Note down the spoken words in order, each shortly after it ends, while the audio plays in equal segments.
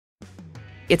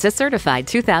It's a certified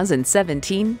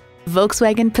 2017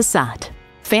 Volkswagen Passat.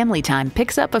 Family time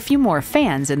picks up a few more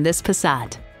fans in this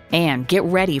Passat. And get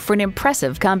ready for an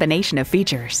impressive combination of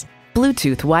features: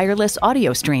 Bluetooth wireless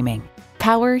audio streaming,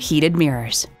 power heated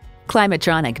mirrors,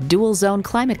 Climatronic dual zone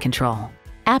climate control,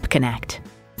 App Connect,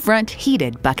 front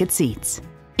heated bucket seats,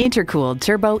 intercooled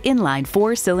turbo inline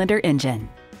 4-cylinder engine,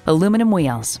 aluminum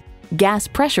wheels, gas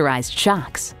pressurized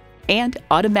shocks, and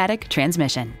automatic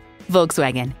transmission.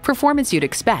 Volkswagen, performance you'd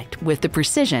expect with the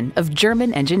precision of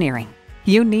German engineering.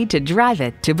 You need to drive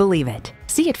it to believe it.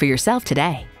 See it for yourself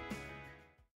today.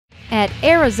 At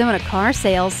Arizona Car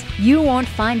Sales, you won't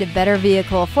find a better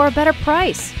vehicle for a better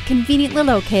price. Conveniently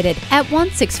located at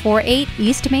 1648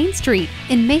 East Main Street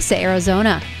in Mesa,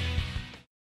 Arizona.